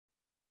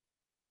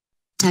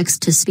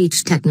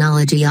Text-to-speech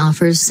technology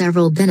offers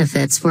several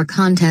benefits for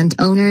content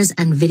owners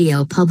and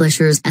video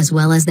publishers as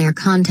well as their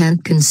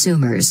content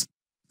consumers.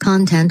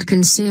 Content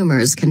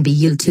consumers can be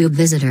YouTube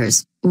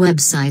visitors,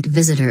 website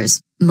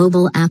visitors,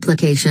 mobile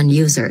application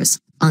users,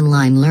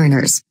 online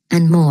learners,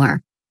 and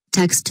more.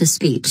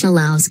 Text-to-speech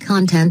allows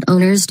content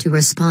owners to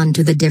respond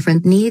to the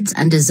different needs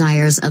and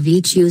desires of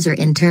each user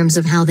in terms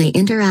of how they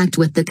interact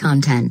with the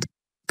content.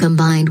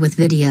 Combined with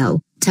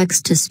video,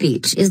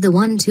 text-to-speech is the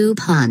one-two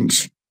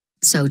punch,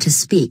 so to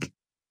speak.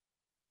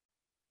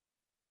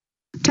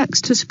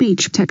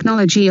 Text-to-speech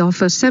technology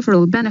offers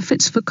several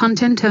benefits for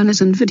content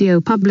owners and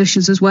video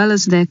publishers as well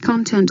as their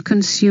content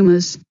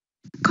consumers.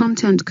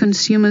 Content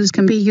consumers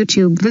can be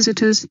YouTube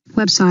visitors,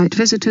 website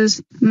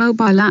visitors,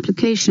 mobile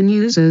application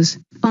users,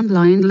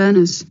 online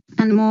learners,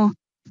 and more.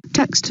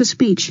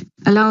 Text-to-speech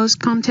allows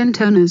content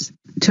owners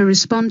to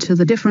respond to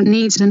the different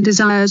needs and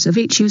desires of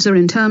each user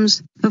in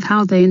terms of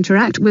how they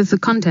interact with the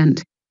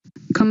content.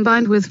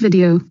 Combined with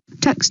video,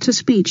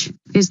 text-to-speech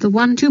is the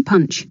one-two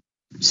punch,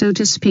 so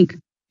to speak.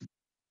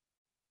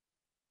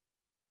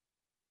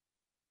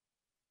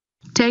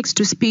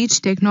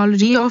 Text-to-speech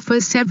technology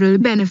offers several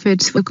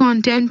benefits for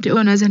content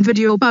owners and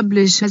video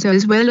publishers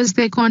as well as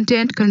their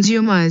content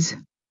consumers.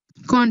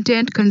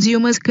 Content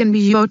consumers can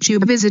be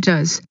YouTube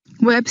visitors,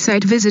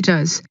 website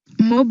visitors,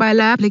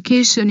 mobile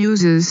application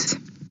users,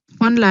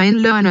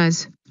 online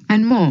learners,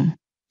 and more.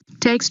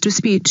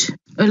 Text-to-speech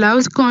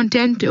allows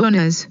content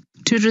owners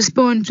to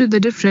respond to the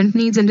different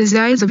needs and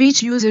desires of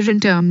each user in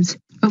terms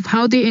of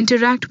how they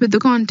interact with the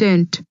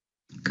content.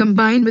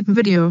 Combined with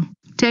video,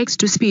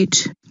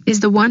 text-to-speech is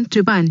the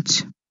one-two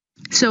punch,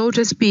 so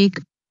to speak.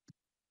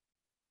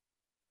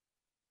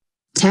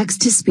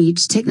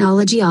 Text-to-speech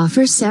technology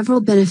offers several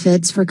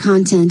benefits for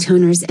content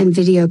owners and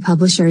video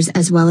publishers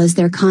as well as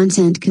their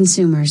content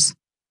consumers.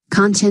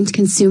 Content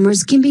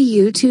consumers can be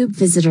YouTube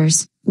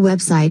visitors,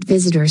 website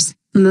visitors,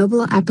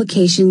 mobile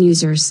application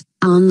users,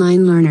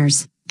 online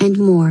learners, and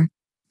more.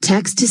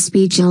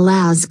 Text-to-speech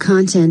allows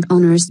content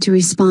owners to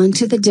respond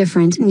to the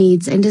different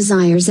needs and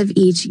desires of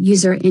each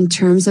user in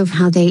terms of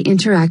how they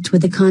interact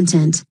with the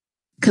content.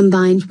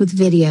 Combined with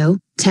video,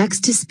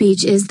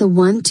 text-to-speech is the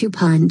one-two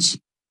punch,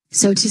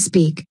 so to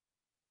speak.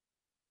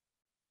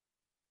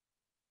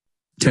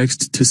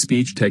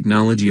 Text-to-speech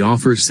technology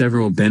offers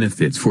several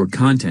benefits for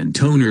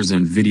content owners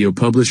and video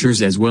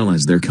publishers as well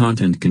as their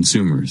content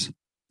consumers.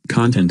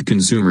 Content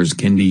consumers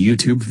can be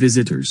YouTube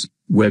visitors,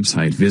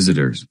 website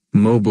visitors,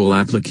 mobile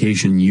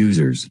application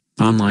users,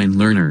 online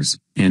learners,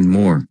 and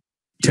more.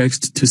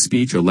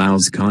 Text-to-speech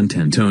allows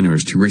content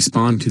owners to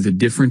respond to the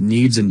different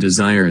needs and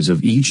desires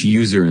of each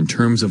user in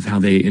terms of how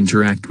they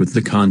interact with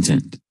the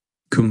content.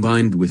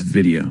 Combined with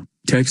video,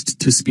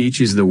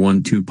 text-to-speech is the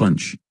one-two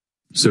punch,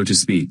 so to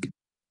speak.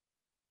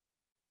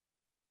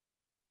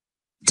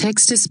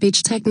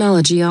 Text-to-speech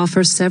technology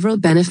offers several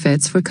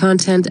benefits for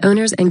content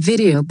owners and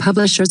video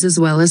publishers as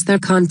well as their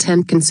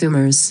content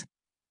consumers.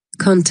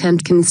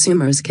 Content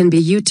consumers can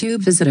be YouTube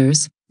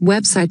visitors,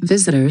 website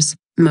visitors,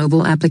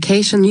 mobile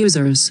application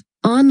users,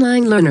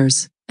 online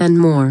learners, and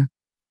more.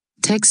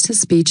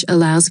 Text-to-speech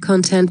allows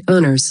content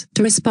owners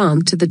to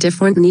respond to the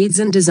different needs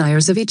and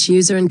desires of each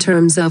user in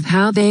terms of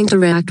how they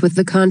interact with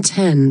the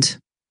content.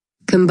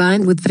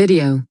 Combined with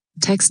video,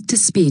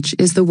 text-to-speech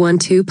is the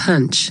one-two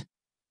punch,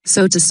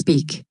 so to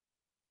speak.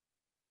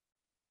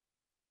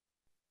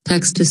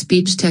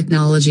 Text-to-speech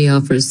technology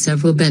offers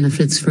several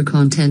benefits for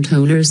content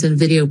owners and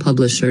video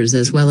publishers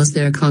as well as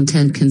their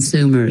content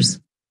consumers.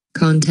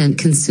 Content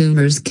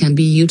consumers can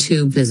be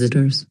YouTube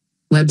visitors,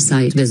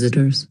 website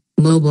visitors,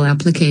 mobile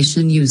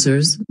application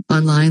users,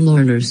 online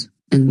learners,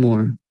 and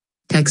more.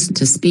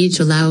 Text-to-speech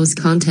allows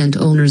content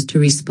owners to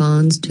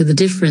respond to the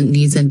different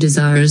needs and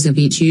desires of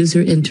each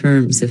user in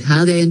terms of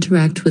how they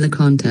interact with the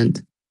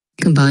content.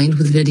 Combined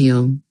with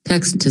video,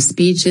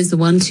 text-to-speech is the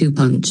one-two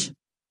punch,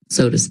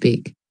 so to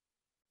speak.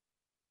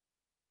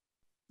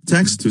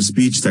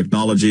 Text-to-speech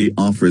technology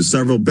offers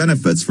several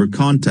benefits for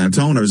content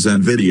owners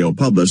and video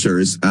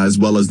publishers as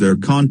well as their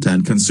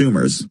content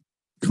consumers.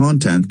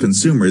 Content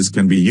consumers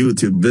can be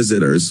YouTube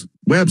visitors,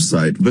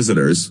 website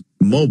visitors,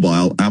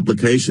 mobile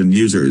application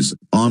users,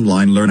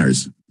 online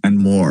learners, and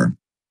more.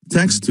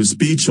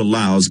 Text-to-speech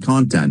allows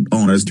content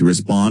owners to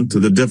respond to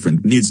the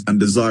different needs and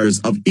desires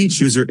of each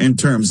user in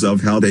terms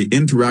of how they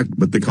interact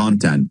with the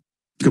content.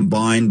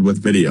 Combined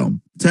with video,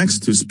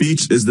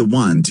 text-to-speech is the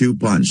one-two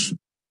punch,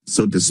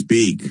 so to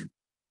speak.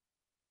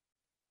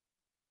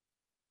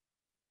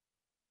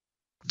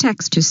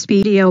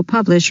 Text-to-speech video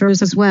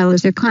publishers as well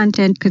as their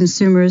content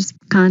consumers.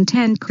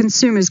 Content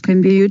consumers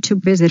can be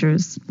YouTube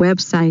visitors,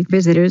 website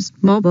visitors,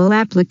 mobile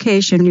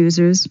application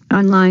users,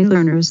 online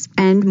learners,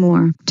 and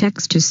more.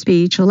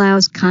 Text-to-speech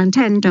allows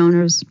content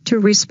owners to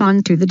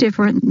respond to the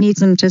different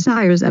needs and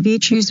desires of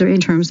each user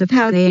in terms of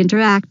how they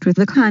interact with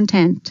the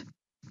content.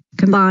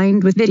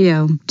 Combined with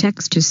video,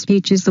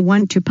 text-to-speech is the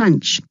one-two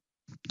punch,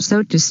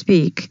 so to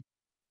speak.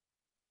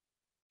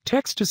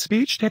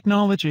 Text-to-speech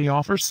technology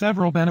offers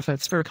several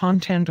benefits for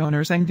content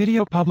owners and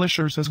video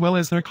publishers as well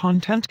as their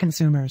content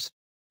consumers.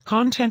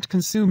 Content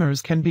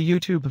consumers can be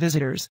YouTube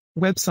visitors,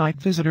 website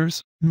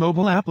visitors,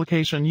 mobile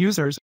application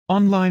users,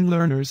 online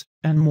learners,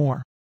 and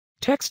more.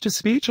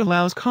 Text-to-speech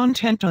allows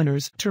content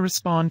owners to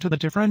respond to the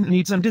different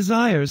needs and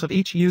desires of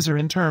each user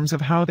in terms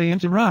of how they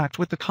interact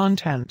with the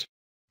content.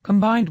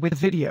 Combined with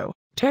video,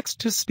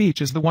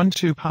 text-to-speech is the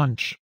one-two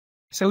punch,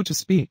 so to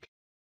speak.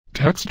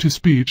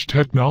 Text-to-speech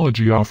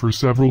technology offers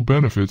several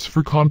benefits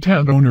for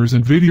content owners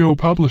and video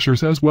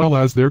publishers as well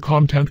as their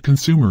content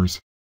consumers.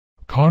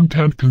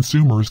 Content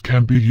consumers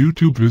can be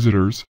YouTube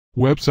visitors,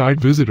 website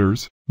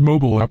visitors,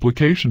 mobile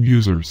application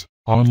users,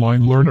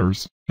 online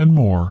learners, and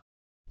more.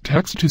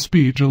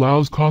 Text-to-speech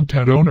allows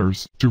content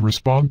owners to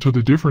respond to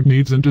the different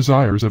needs and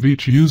desires of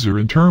each user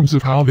in terms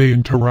of how they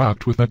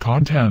interact with the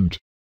content.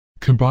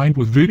 Combined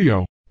with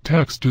video,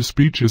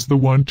 text-to-speech is the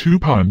one-two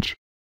punch,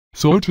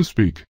 so to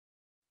speak.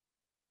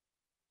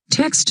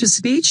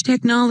 Text-to-speech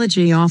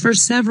technology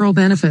offers several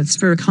benefits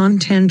for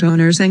content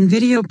owners and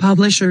video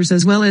publishers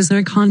as well as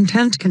their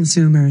content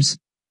consumers.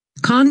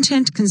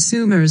 Content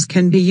consumers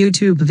can be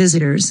YouTube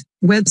visitors,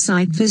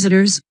 website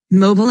visitors,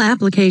 mobile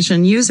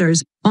application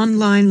users,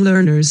 online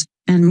learners,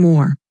 and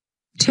more.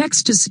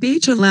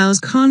 Text-to-speech allows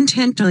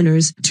content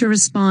owners to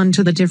respond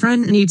to the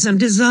different needs and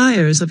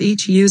desires of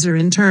each user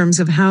in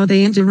terms of how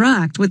they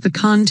interact with the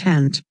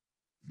content.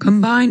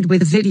 Combined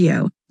with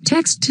video,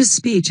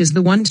 text-to-speech is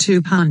the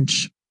one-two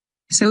punch,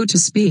 so to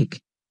speak.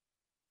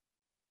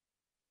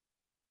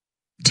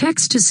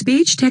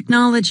 Text-to-speech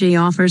technology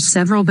offers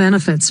several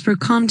benefits for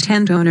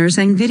content owners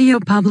and video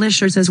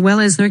publishers as well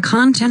as their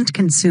content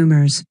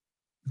consumers.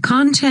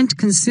 Content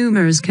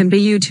consumers can be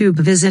YouTube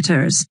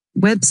visitors,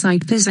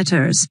 website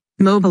visitors,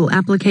 mobile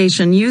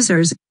application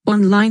users,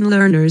 online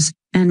learners,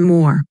 and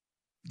more.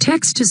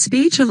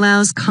 Text-to-speech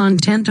allows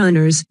content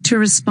owners to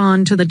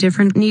respond to the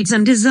different needs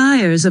and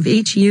desires of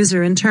each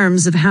user in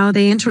terms of how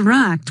they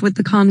interact with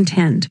the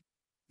content.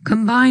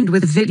 Combined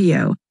with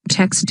video,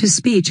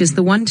 text-to-speech is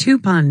the one-two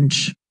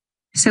punch,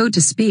 so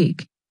to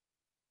speak.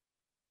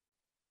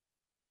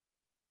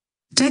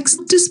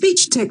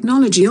 Text-to-speech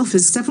technology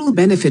offers several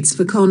benefits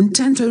for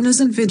content owners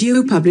and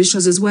video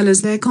publishers as well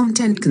as their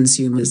content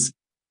consumers.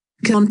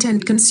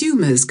 Content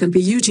consumers can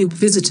be YouTube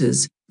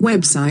visitors,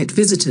 website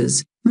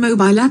visitors,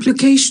 mobile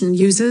application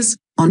users,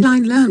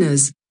 online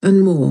learners,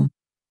 and more.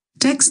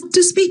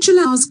 Text-to-speech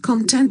allows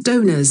content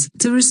owners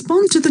to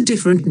respond to the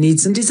different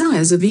needs and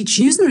desires of each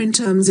user in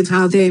terms of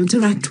how they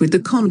interact with the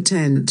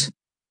content.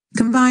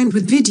 Combined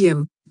with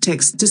video,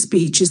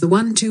 text-to-speech is the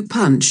one-two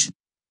punch,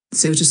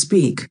 so to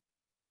speak.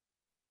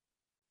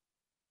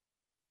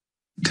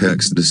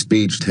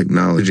 Text-to-speech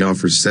technology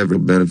offers several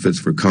benefits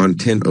for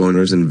content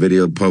owners and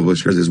video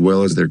publishers as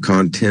well as their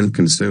content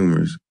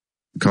consumers.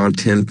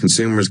 Content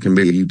consumers can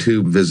be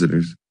YouTube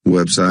visitors,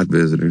 website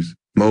visitors,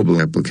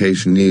 mobile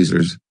application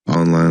users,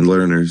 online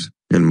learners,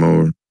 and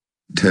more.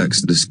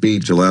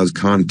 Text-to-speech allows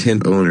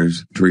content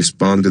owners to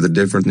respond to the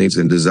different needs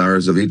and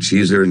desires of each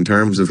user in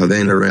terms of how they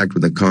interact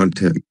with the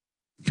content.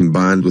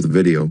 Combined with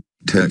video,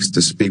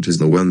 text-to-speech is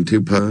the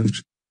one-two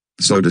punch,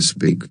 so to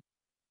speak.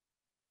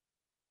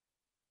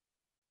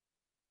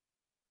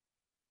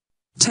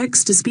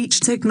 Text-to-speech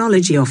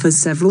technology offers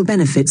several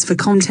benefits for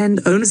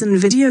content owners and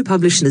video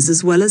publishers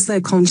as well as their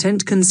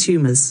content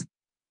consumers.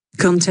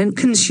 Content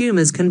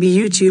consumers can be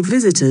YouTube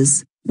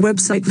visitors,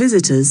 website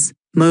visitors,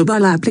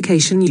 mobile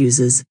application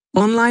users,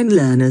 online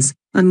learners,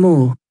 and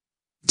more.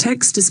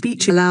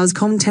 Text-to-speech allows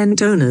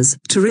content owners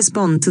to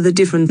respond to the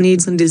different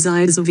needs and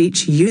desires of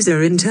each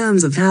user in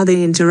terms of how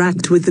they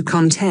interact with the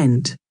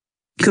content.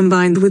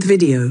 Combined with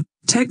video,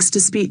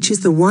 text-to-speech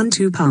is the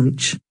one-two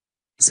punch,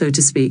 so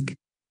to speak.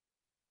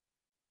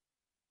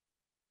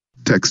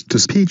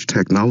 Text-to-speech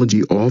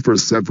technology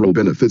offers several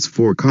benefits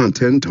for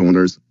content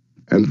owners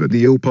and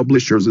video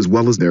publishers as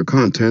well as their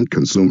content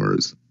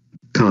consumers.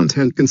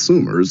 Content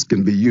consumers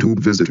can be YouTube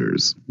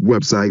visitors,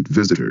 website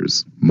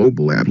visitors,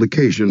 mobile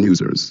application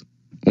users,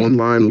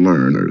 online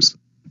learners,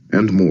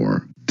 and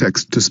more.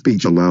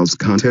 Text-to-speech allows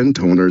content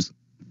owners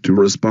to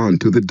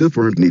respond to the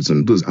different needs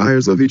and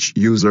desires of each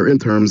user in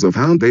terms of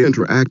how they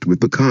interact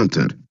with the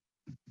content.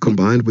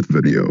 Combined with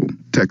video,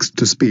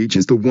 text-to-speech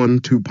is the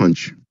one-two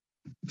punch,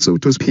 so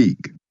to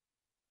speak.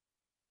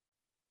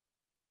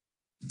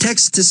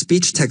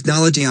 Text-to-speech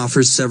technology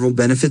offers several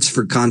benefits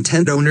for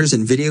content owners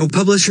and video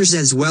publishers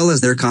as well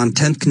as their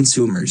content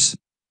consumers.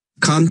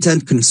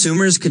 Content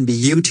consumers can be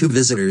YouTube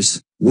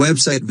visitors,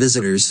 website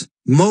visitors,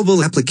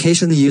 mobile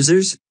application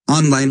users,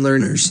 online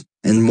learners,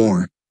 and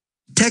more.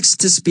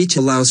 Text-to-speech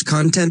allows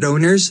content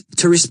owners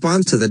to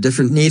respond to the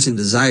different needs and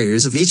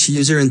desires of each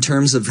user in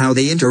terms of how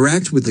they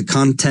interact with the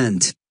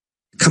content.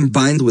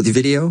 Combined with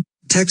video,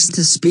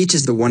 text-to-speech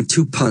is the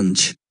one-two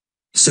punch,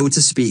 so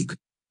to speak.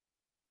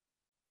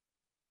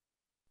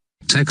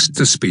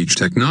 Text-to-speech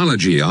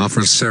technology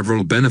offers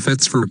several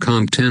benefits for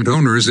content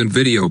owners and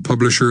video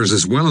publishers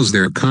as well as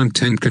their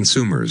content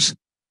consumers.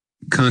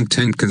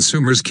 Content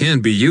consumers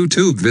can be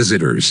YouTube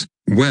visitors,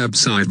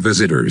 website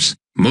visitors,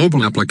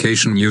 mobile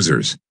application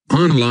users,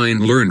 online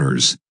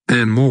learners,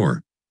 and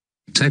more.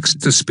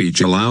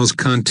 Text-to-speech allows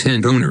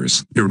content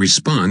owners to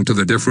respond to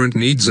the different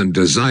needs and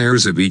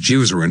desires of each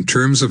user in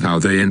terms of how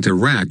they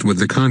interact with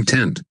the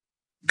content.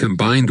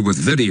 Combined with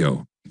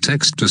video,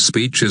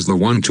 text-to-speech is the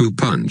one-two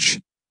punch,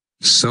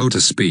 so to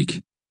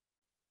speak.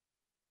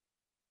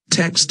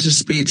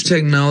 Text-to-speech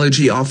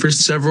technology offers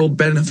several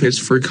benefits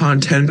for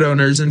content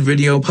owners and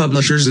video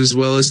publishers as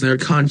well as their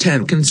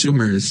content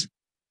consumers.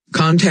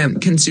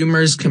 Content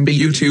consumers can be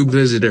YouTube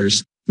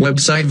visitors,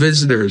 website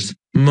visitors,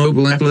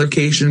 mobile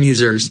application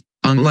users,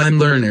 online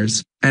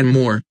learners, and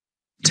more.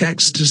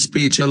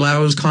 Text-to-speech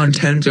allows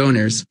content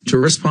owners to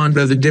respond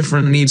to the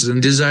different needs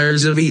and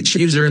desires of each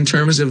user in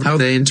terms of how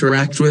they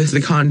interact with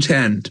the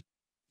content.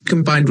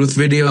 Combined with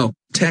video,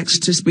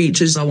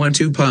 text-to-speech is a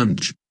one-two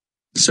punch,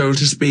 so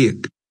to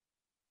speak.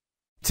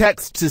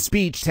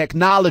 Text-to-speech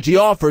technology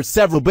offers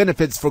several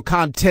benefits for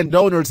content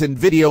owners and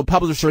video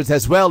publishers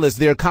as well as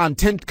their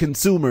content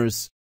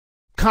consumers.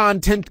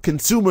 Content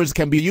consumers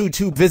can be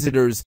YouTube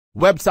visitors,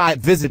 website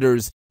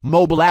visitors,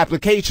 mobile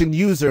application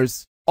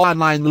users,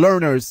 online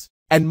learners,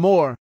 and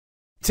more.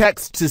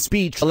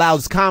 Text-to-speech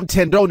allows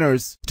content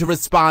owners to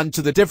respond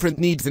to the different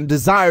needs and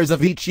desires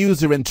of each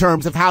user in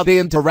terms of how they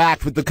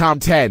interact with the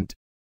content.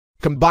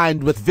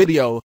 Combined with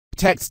video,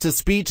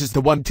 text-to-speech is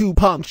the one-two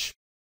punch,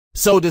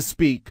 so to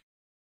speak.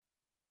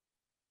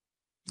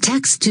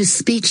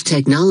 Text-to-speech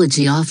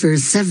technology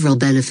offers several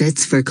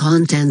benefits for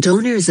content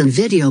owners and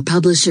video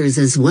publishers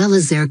as well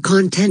as their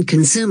content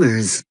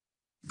consumers.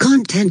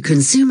 Content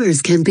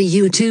consumers can be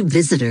YouTube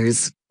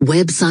visitors,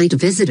 website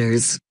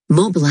visitors,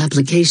 mobile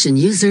application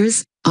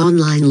users,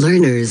 online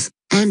learners,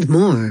 and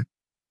more.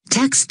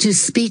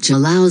 Text-to-speech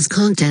allows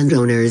content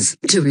owners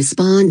to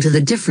respond to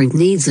the different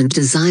needs and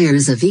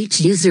desires of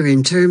each user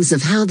in terms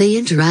of how they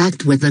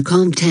interact with the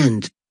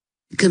content.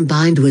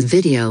 Combined with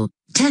video,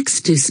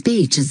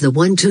 text-to-speech is the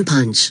one-two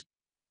punch,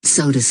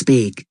 so to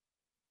speak.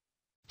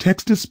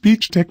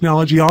 Text-to-speech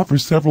technology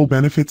offers several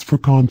benefits for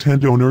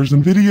content owners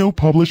and video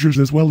publishers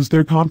as well as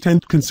their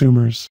content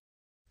consumers.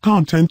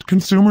 Content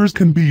consumers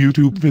can be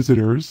YouTube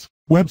visitors,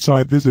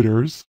 website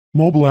visitors,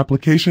 mobile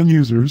application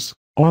users,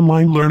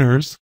 online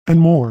learners, and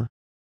more.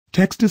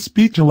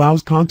 Text-to-speech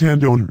allows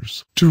content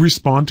owners to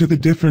respond to the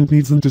different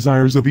needs and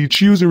desires of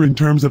each user in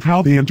terms of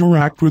how they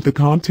interact with the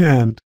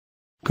content.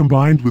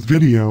 Combined with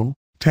video,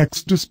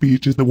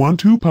 text-to-speech is the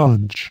one-two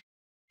punch,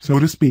 so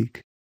to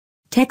speak.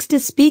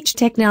 Text-to-speech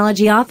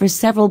technology offers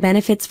several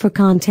benefits for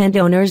content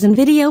owners and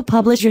video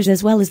publishers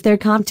as well as their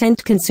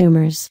content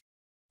consumers.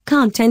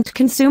 Content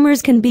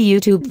consumers can be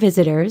YouTube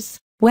visitors,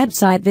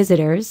 website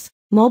visitors,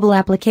 mobile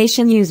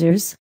application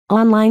users,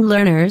 online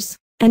learners,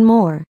 and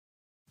more.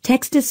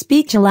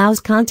 Text-to-speech allows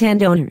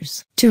content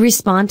owners to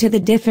respond to the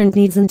different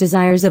needs and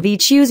desires of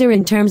each user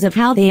in terms of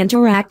how they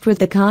interact with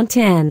the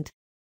content.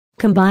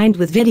 Combined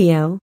with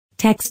video,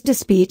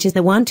 text-to-speech is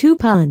the one-two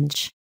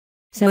punch,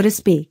 so to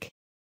speak.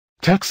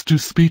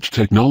 Text-to-speech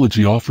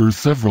technology offers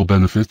several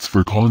benefits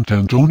for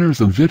content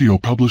owners and video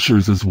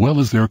publishers as well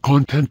as their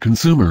content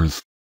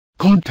consumers.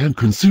 Content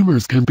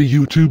consumers can be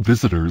YouTube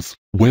visitors,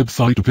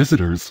 website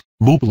visitors,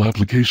 mobile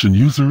application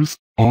users,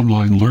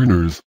 online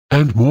learners,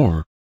 and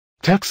more.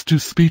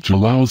 Text-to-speech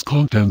allows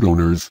content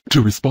owners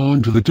to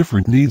respond to the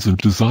different needs and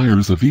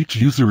desires of each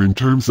user in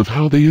terms of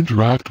how they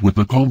interact with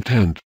the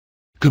content.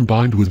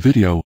 Combined with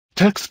video,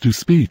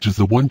 text-to-speech is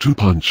the one-two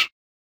punch,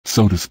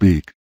 so to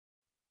speak.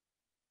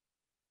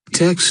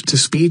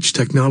 Text-to-speech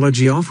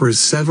technology offers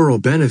several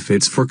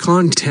benefits for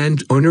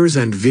content owners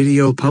and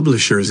video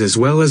publishers as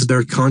well as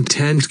their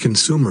content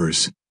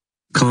consumers.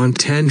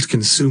 Content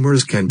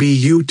consumers can be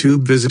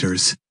YouTube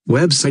visitors,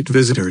 website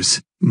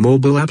visitors,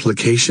 mobile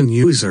application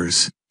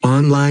users,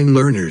 online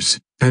learners,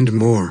 and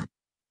more.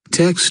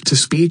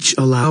 Text-to-speech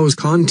allows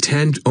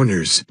content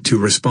owners to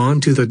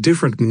respond to the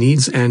different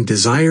needs and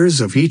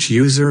desires of each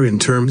user in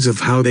terms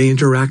of how they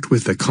interact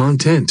with the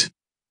content.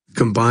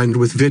 Combined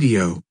with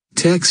video,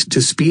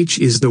 text-to-speech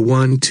is the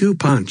one-two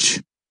punch,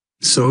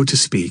 so to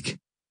speak.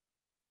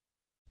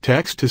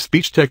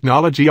 Text-to-speech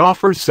technology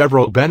offers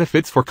several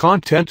benefits for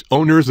content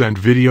owners and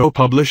video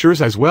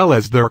publishers as well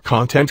as their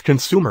content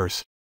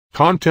consumers.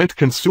 Content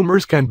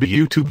consumers can be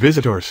YouTube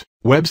visitors,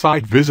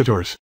 website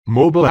visitors,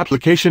 mobile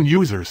application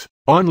users,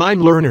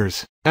 online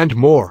learners, and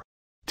more.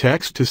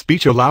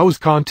 Text-to-speech allows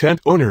content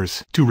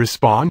owners to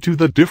respond to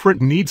the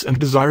different needs and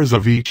desires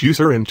of each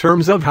user in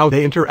terms of how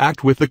they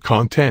interact with the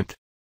content.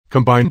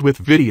 Combined with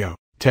video,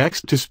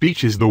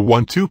 text-to-speech is the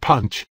one-two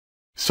punch,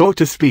 so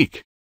to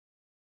speak.